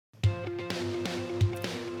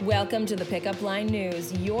Welcome to the Pickup Line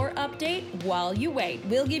News, your update while you wait.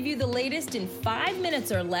 We'll give you the latest in 5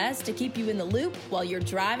 minutes or less to keep you in the loop while you're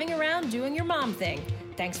driving around doing your mom thing.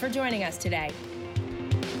 Thanks for joining us today.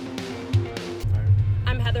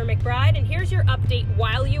 I'm Heather McBride, and here's your update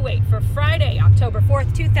while you wait for Friday, October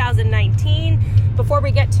 4th, 2019. Before we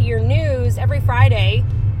get to your news, every Friday,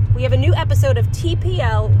 we have a new episode of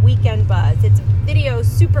TPL Weekend Buzz. It's video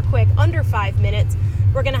super quick, under 5 minutes.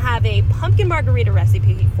 We're going to have a pumpkin margarita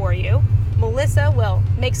recipe for you. Melissa will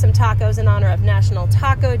make some tacos in honor of National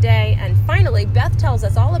Taco Day. And finally, Beth tells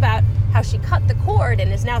us all about how she cut the cord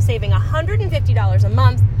and is now saving $150 a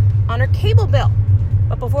month on her cable bill.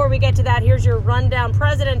 But before we get to that, here's your rundown.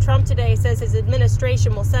 President Trump today says his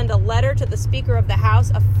administration will send a letter to the Speaker of the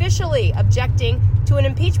House officially objecting to an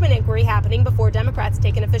impeachment inquiry happening before Democrats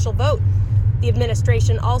take an official vote. The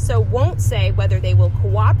administration also won't say whether they will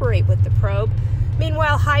cooperate with the probe.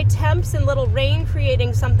 Meanwhile, high temps and little rain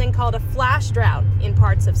creating something called a flash drought in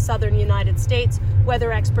parts of southern United States.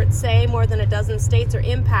 Weather experts say more than a dozen states are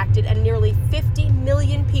impacted and nearly 50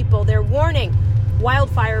 million people, they're warning,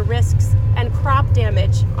 wildfire risks and crop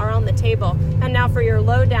damage are on the table. And now for your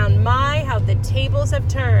lowdown, how the tables have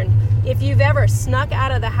turned. If you've ever snuck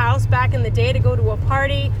out of the house back in the day to go to a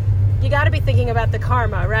party, you got to be thinking about the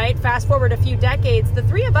karma, right? Fast forward a few decades, the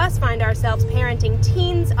three of us find ourselves parenting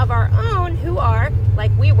teens of our own who are, like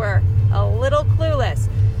we were, a little clueless.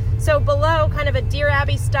 So below, kind of a Dear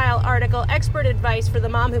Abby style article, expert advice for the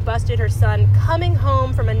mom who busted her son coming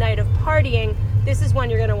home from a night of partying. This is one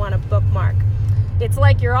you're going to want to bookmark. It's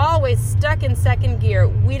like you're always stuck in second gear.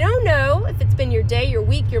 We don't know if it's been your day, your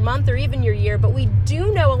week, your month, or even your year, but we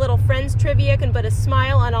do know a little Friends trivia can put a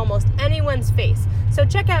smile on almost anyone's face. So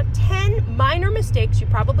check out 10 minor mistakes you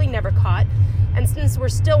probably never caught. And since we're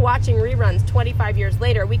still watching reruns 25 years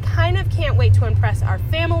later, we kind of can't wait to impress our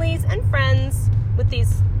families and friends with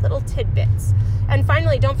these little tidbits. And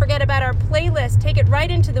finally, don't forget about our playlist. Take it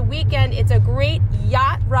right into the weekend. It's a great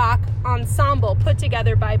yacht rock ensemble put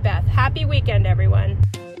together by Beth. Happy weekend, everyone.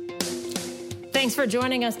 Thanks for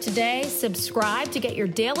joining us today. Subscribe to get your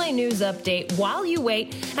daily news update while you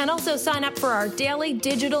wait, and also sign up for our daily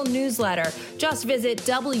digital newsletter. Just visit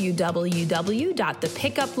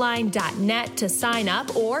www.thepickupline.net to sign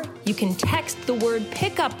up, or you can text the word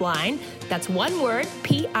pickup line, that's one word,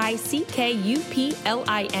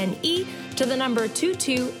 PICKUPLINE, to the number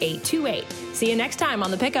 22828. See you next time on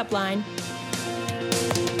The Pickup Line.